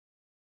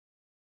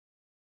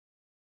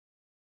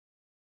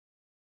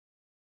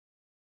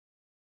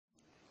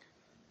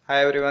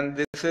Hi everyone,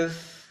 this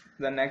is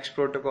the next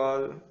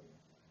protocol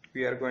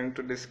we are going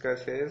to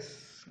discuss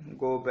is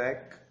go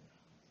back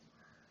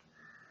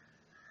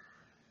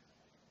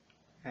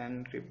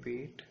and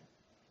repeat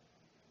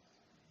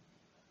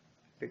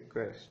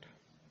request,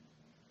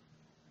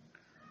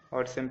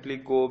 or simply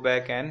go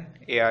back and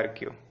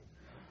ARQ.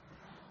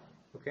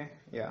 Okay,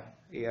 yeah,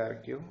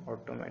 ARQ,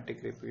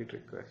 automatic repeat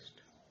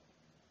request.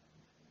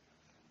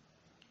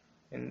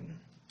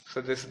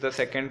 So this is the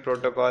second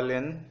protocol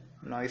in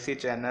noisy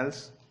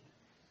channels.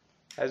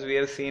 As we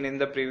have seen in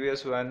the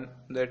previous one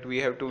that we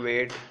have to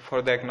wait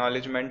for the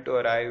acknowledgement to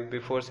arrive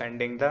before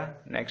sending the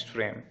next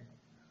frame.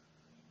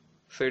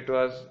 So it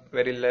was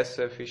very less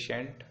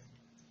efficient.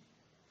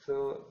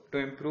 So to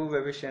improve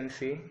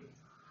efficiency,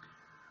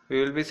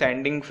 we will be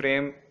sending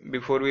frame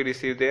before we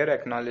receive their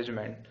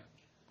acknowledgement.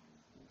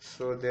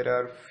 So there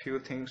are few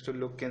things to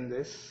look in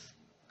this.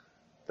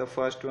 The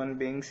first one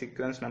being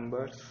sequence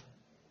numbers.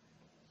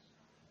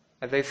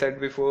 As I said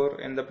before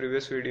in the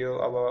previous video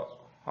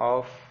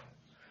of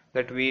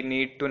that we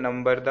need to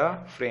number the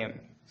frame.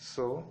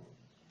 So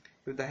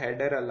if the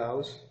header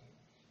allows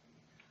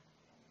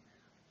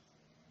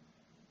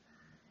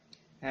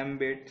m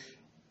bits,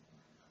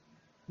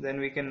 then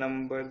we can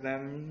number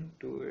them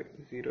to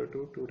 0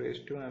 to 2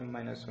 raised to m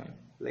minus 1.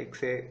 Like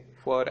say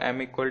for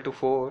m equal to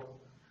 4,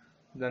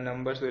 the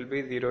numbers will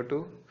be 0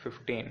 to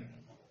 15.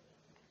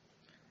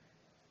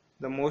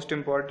 The most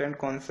important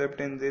concept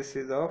in this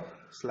is of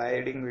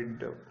sliding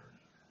window.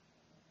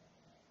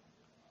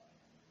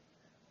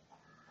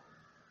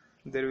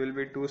 There will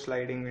be two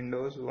sliding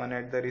windows, one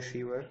at the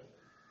receiver,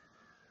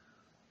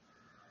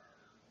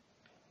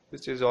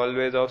 which is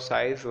always of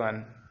size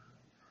 1,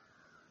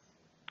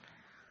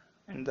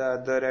 and the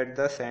other at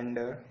the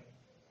sender,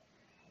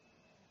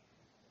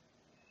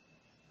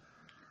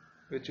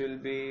 which will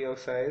be of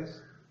size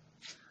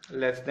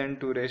less than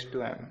 2 raised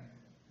to m.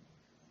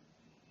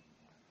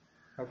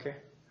 Okay,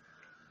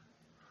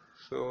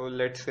 so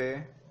let's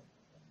say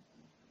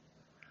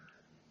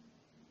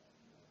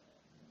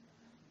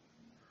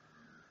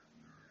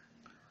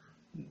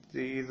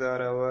these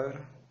are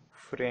our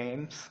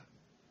frames.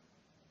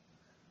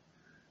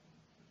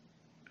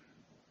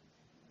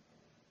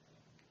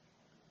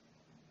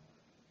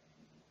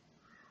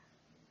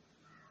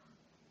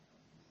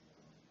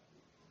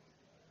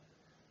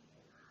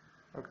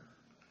 Okay.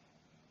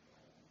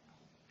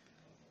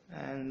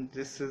 And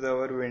this is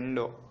our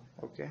window.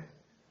 Okay,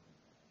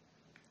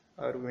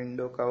 our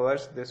window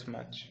covers this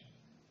much,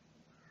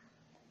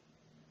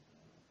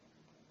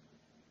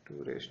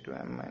 2 raised to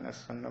m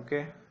minus 1.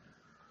 Okay,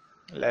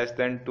 less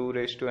than 2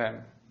 raised to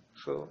m.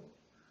 So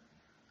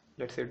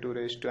let's say 2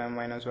 raised to m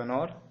minus 1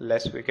 or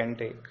less we can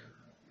take.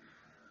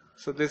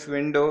 So this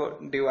window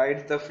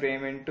divides the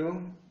frame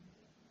into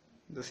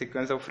the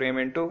sequence of frame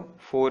into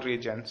 4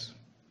 regions.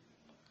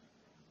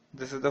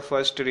 This is the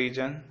first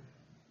region.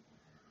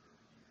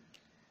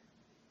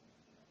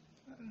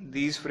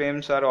 These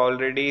frames are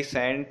already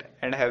sent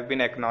and have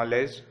been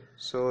acknowledged,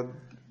 so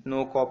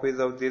no copies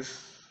of this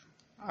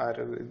are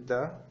with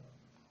the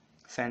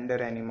sender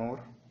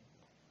anymore,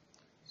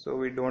 so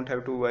we don't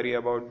have to worry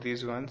about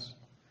these ones.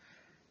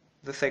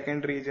 The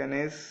second region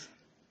is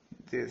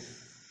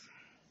this,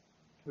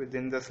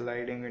 within the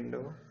sliding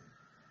window.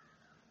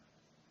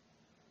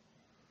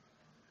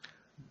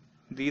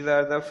 These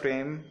are the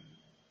frames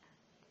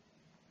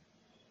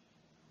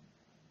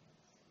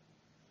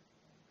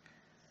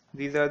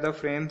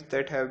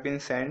that have been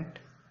sent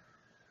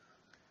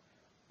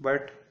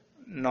but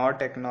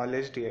not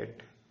acknowledged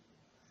yet.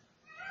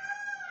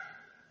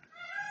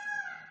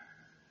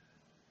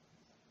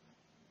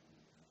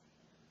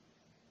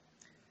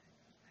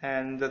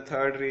 And the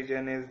third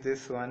region is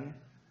this one,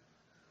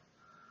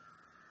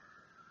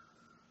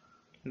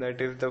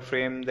 that is the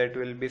frame that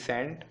will be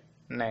sent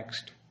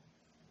next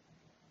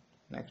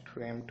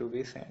frame to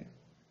be sent.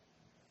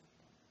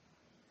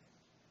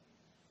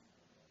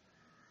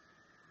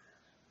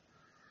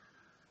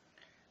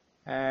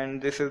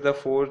 And this is the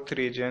fourth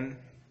region.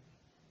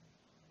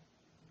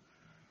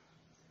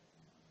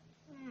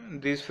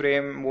 This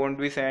frame won't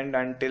be sent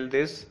until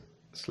this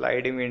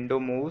sliding window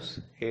moves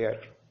here.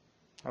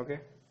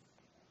 Okay,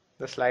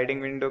 the sliding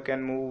window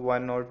can move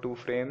 1 or 2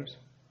 frames,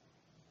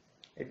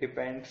 it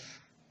depends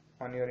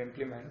on your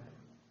implement.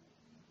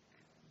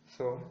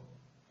 So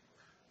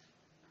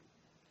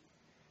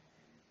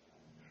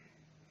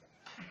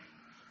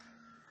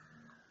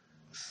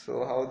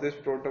how this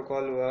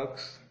protocol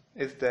works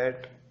is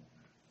that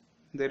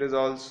there is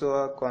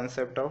also a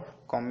concept of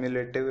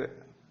cumulative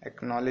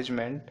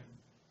acknowledgement.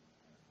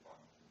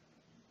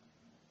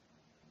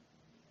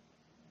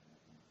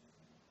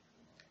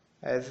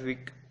 As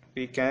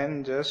we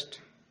can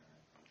just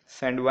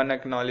send one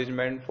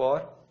acknowledgement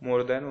for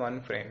more than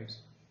 1 frames.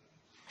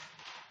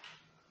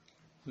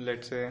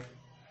 Let's say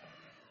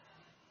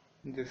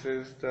this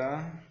is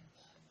the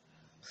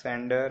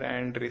sender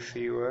and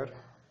receiver.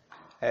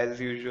 As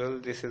usual,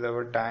 this is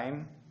our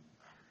time,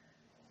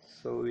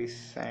 so we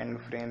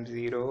send frame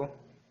 0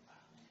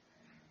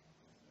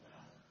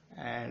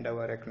 and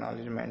our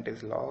acknowledgement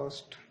is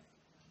lost.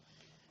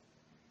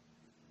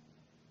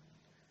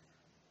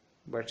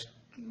 but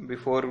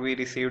before we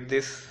received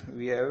this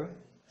we have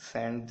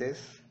sent this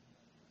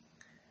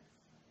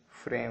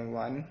frame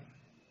 1,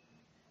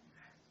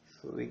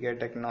 so we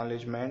get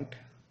acknowledgement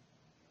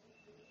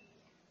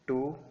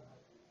 2,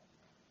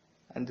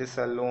 and this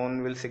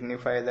alone will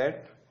signify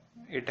that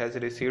it has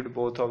received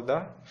both of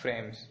the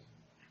frames.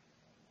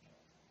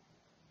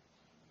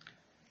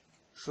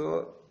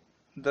 So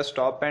the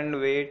stop and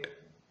wait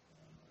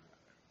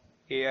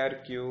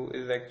ARQ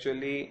is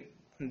actually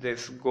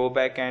this go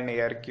back and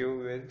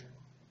ARQ with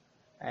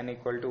n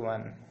equal to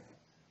 1.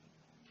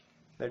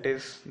 That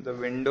is, the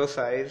window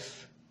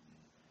size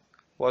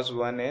was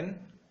 1 in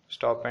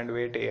stop and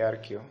wait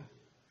ARQ.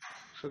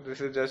 So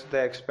this is just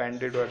the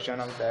expanded version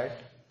of that.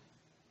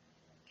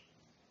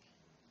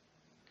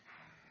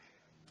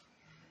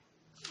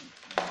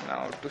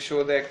 Now to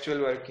show the actual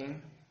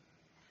working.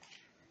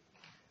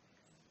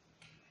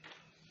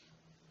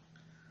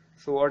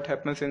 So what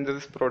happens in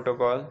this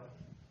protocol?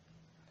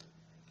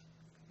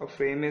 A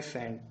frame is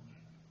sent,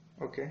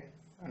 okay,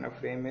 and a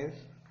frame is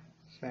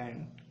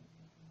sent.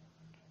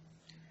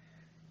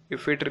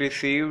 If it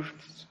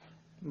receives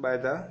by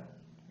the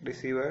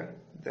receiver,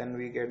 then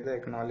we get the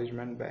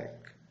acknowledgement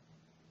back.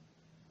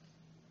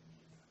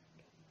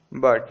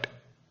 But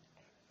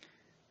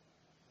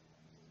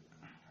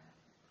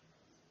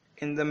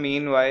in the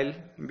meanwhile,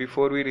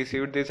 before we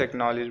received this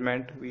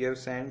acknowledgement, we have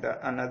sent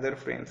another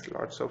frame,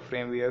 lots of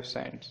frame we have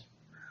sent.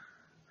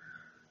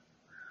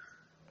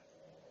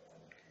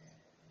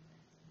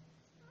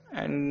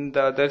 And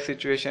the other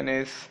situation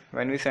is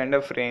when we send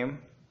a frame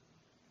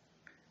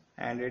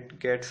and it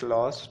gets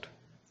lost,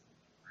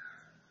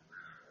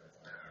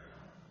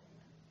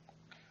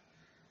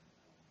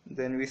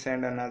 then we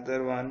send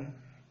another one,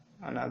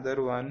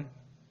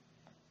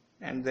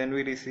 and then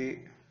we receive.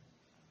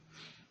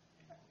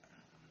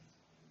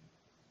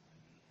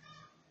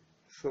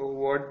 So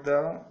what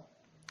the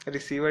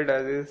receiver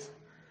does is,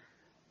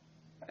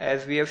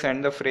 as we have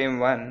sent the frame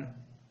 1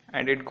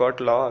 and it got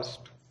lost,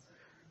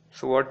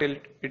 so what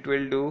it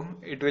will do,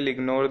 it will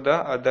ignore the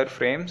other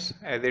frames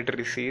as it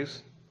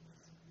receives.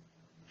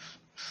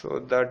 So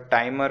the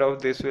timer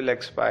of this will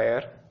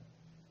expire.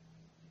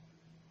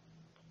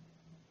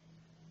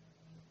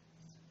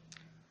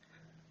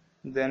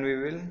 Then we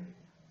will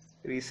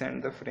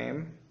resend the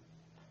frame.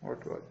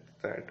 What was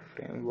that?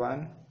 Frame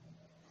 1.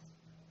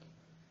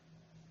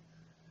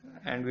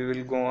 And we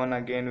will go on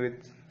again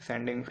with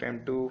sending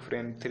frame 2,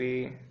 frame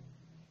 3.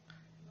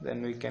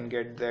 Then we can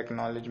get the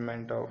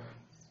acknowledgement of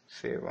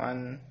say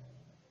 1.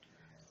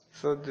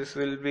 So this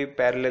will be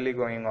parallelly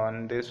going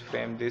on, this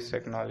frame, this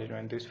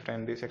acknowledgement, this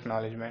frame, this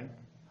acknowledgement.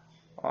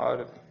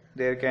 Or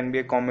there can be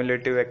a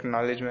cumulative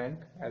acknowledgement,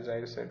 as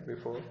I said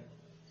before,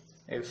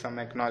 if some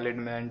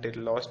acknowledgement is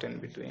lost in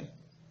between.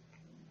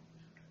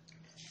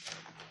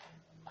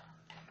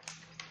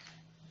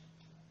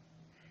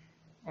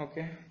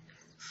 Okay,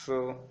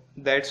 so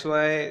that's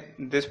why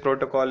this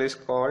protocol is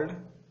called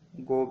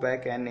go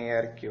back and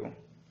ARQ,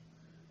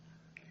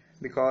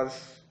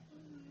 because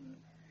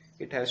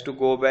it has to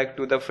go back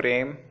to the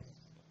frame,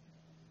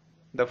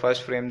 the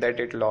first frame that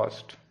it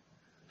lost.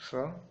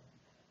 So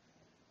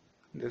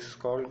this is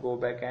called go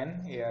back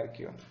and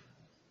ARQ.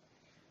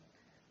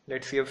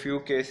 Let's see a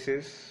few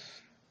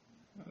cases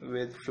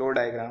with flow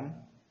diagram,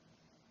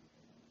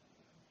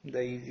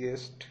 the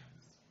easiest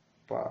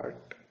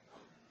part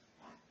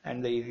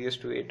and the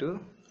easiest way to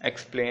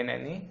explain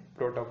any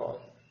protocol.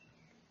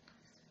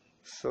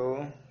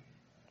 So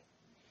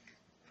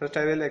first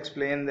I will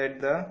explain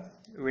that the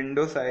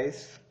window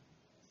size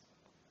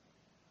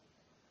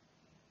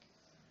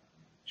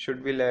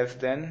should be less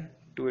than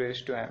 2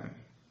 raised to m,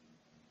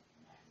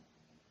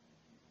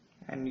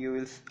 and you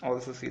will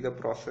also see the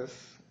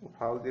process of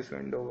how this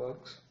window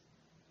works.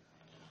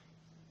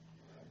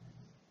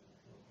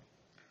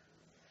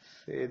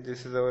 Say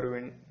this is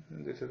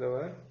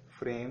our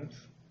frames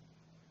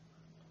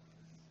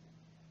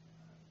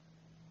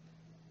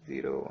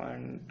 0,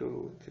 1,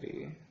 2,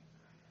 3,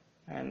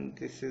 and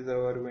this is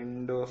our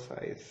window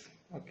size.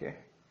 Okay,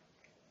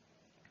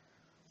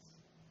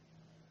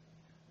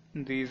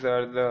 these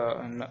are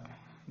the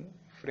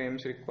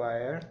frames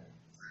required,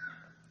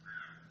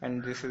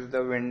 and this is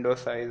the window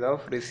size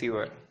of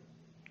receiver.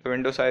 The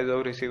window size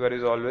of receiver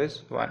is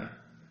always 1,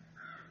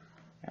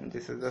 and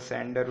this is the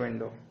sender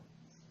window.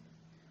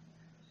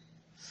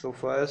 So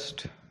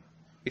first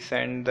we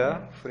send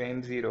the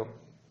frame 0,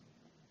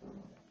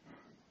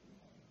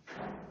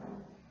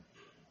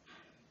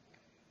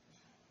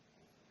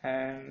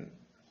 and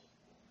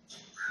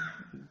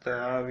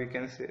we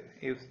can say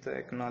if the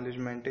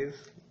acknowledgement is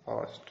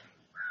lost.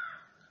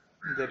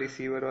 The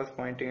receiver was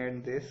pointing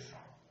at this,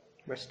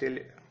 but still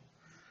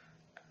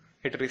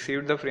it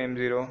received the frame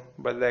 0,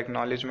 but the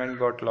acknowledgement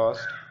got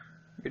lost.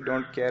 We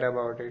don't care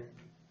about it,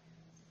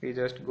 we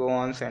just go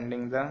on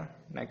sending the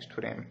next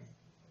frame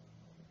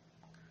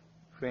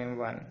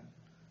 1.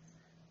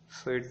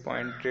 So it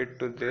pointed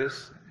to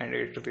this and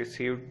it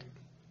received,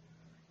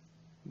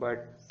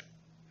 but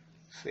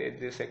say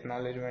this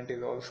acknowledgement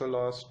is also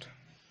lost.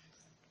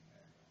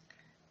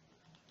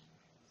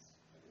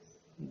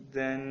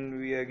 then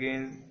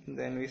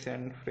we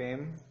send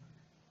frame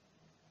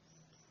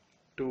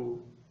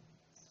 2.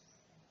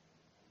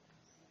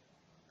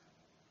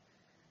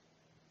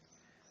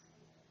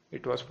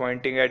 It was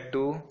pointing at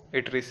 2,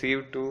 it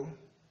received 2,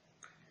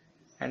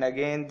 and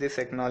again this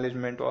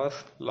acknowledgement was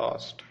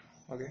lost.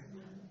 Okay,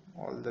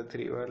 all the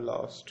 3 were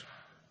lost.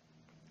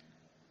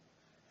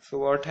 So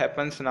what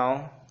happens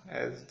now,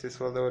 as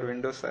this was our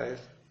window size,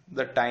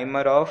 the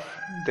timer of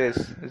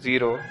this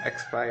 0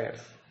 expires.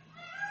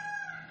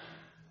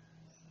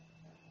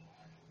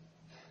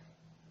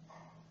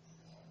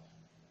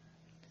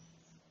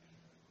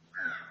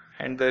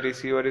 And the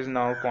receiver is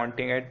now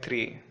pointing at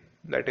 3.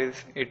 That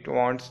is, it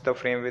wants the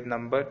frame with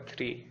number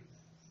 3.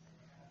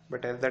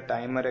 But as the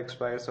timer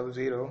expires of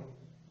 0,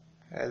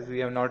 as we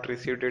have not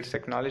received its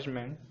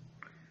acknowledgement,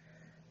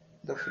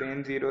 the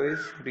frame 0 is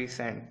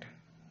resent.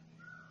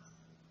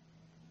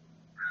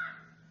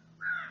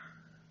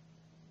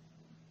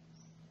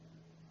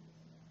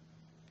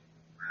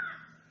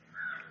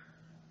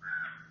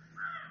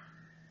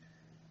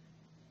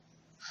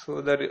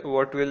 So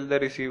what will the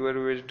receiver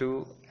will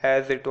do,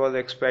 as it was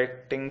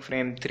expecting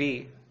frame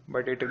 3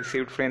 but it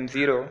received frame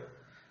 0,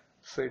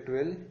 so it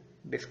will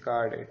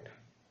discard it.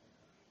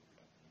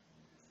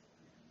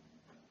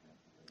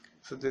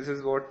 So this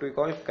is what we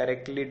call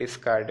correctly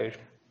discarded,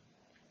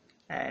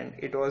 and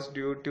it was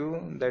due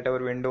to that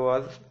our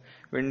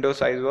window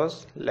size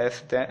was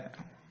less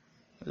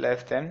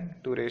than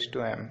 2 raised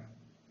to m.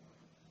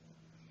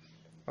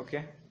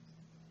 Okay,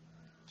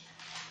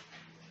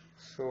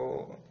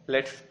 so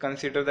let's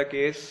consider the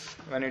case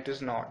when it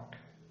is not.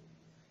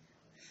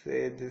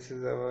 Say this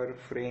is our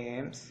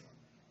frames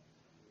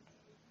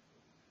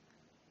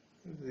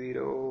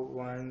 0,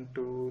 1,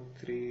 2,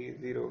 3,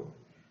 0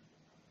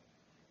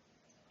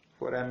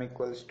 for m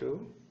equals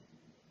to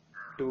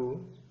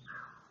 2,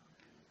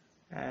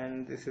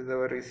 and this is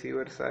our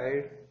receiver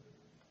side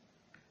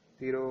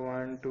 0,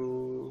 1,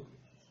 2,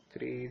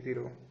 3,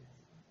 0,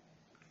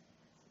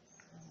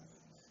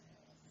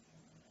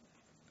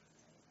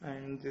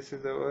 and this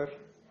is our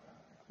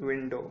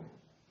window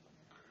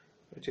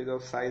which is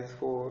of size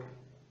 4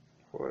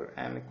 for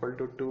m equal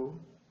to 2.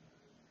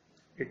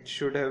 It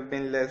should have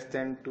been less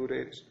than 2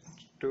 raised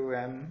to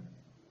m,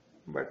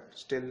 but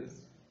still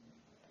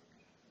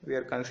we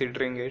are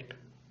considering it.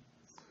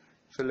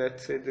 So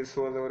let's say this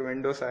was our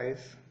window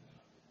size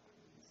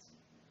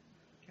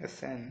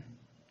Sn.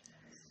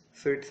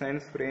 So it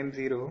sends frame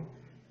 0,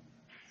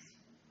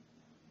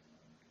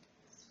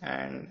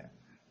 and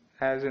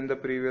as in the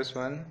previous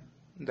one,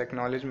 the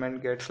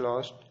acknowledgement gets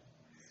lost.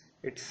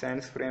 It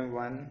sends frame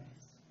 1,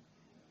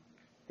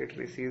 it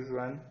receives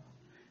 1,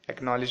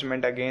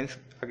 acknowledgement again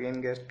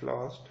gets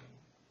lost.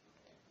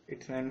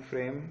 It sends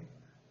frame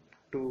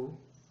 2,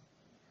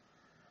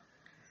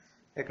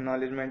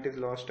 acknowledgement is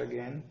lost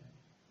again.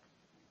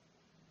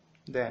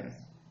 Then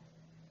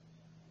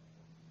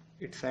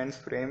it sends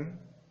frame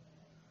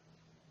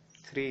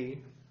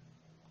 3,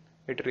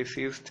 it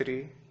receives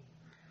 3,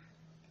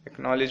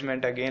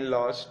 acknowledgement again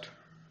lost.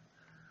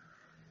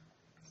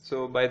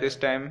 So by this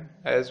time,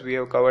 as we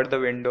have covered the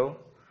window,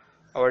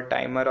 our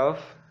timer of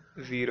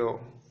 0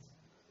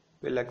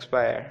 will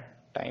expire.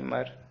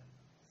 Timer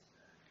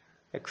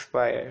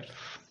expires.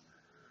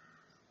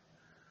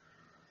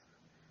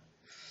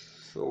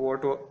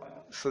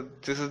 So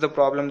this is the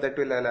problem that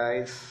will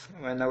arise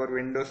when our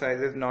window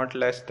size is not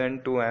less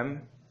than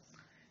 2m,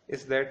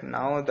 is that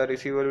now the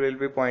receiver will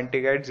be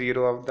pointing at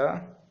 0 of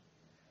the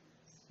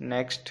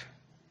next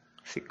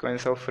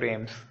sequence of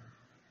frames.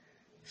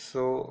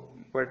 So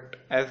but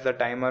as the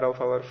timer of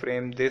our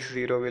frame this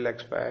 0 will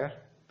expire,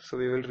 so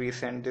we will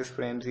resend this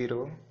frame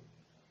 0.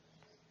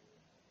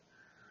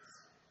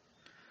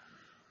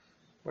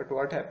 But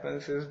what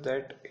happens is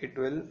that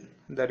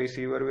the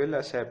receiver will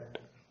accept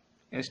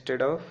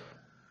instead of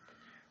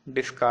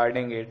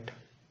discarding it,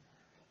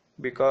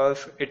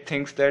 because it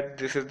thinks that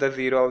this is the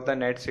 0 of the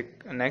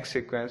next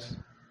sequence,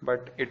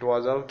 but it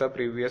was of the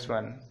previous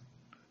one.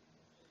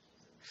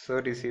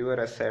 So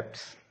receiver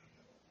accepts.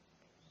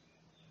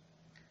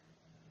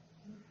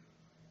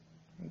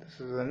 This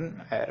is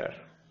an error.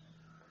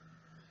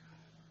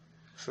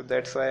 So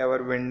that's why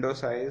our window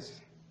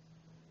size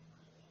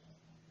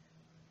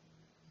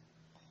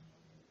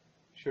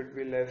should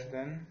be less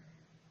than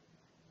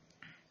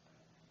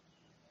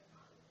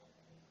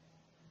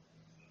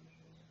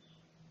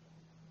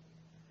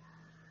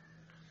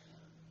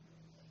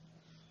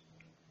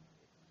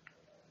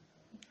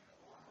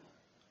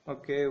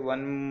Okay,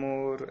 one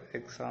more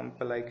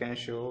example I can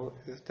show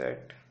is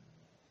that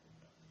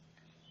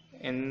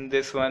in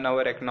this one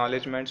our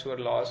acknowledgements were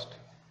lost,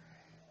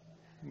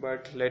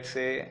 but let's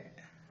say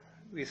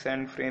we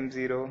send frame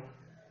 0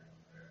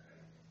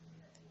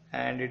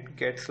 and it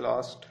gets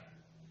lost.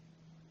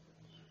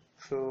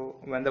 So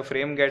when the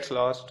frame gets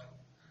lost,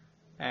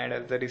 and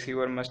as the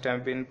receiver must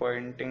have been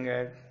pointing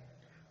at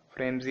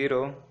frame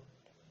 0,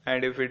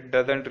 and if it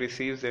doesn't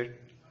receive it,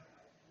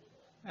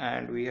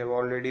 and we have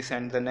already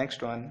sent the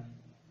next one,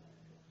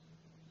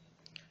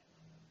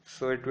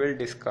 so it will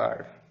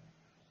discard.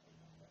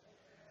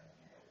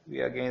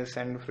 we again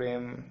send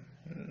frame,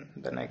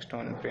 the next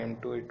one frame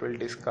 2, it will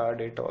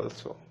discard it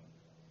also.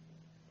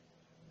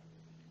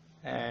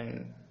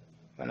 And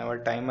when our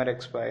timer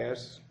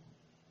expires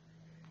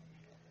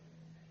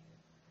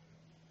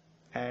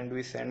and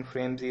we send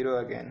frame 0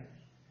 again,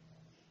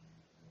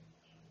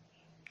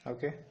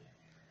 okay,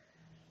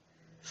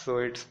 so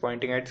it's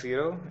pointing at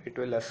 0, it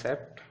will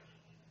accept,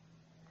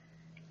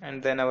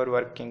 and then our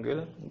working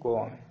will go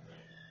on.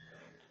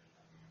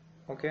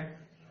 Okay,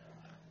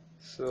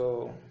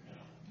 so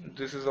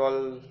this is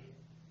all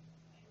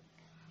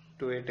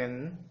to it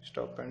in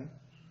stop and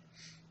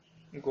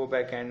go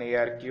back and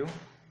ARQ.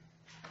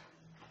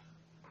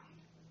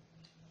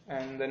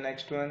 And the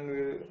next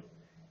one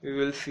we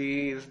will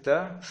see is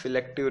the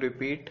selective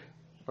repeat,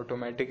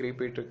 automatic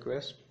repeat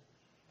request.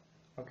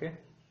 Okay,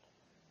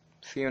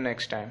 see you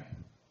next time.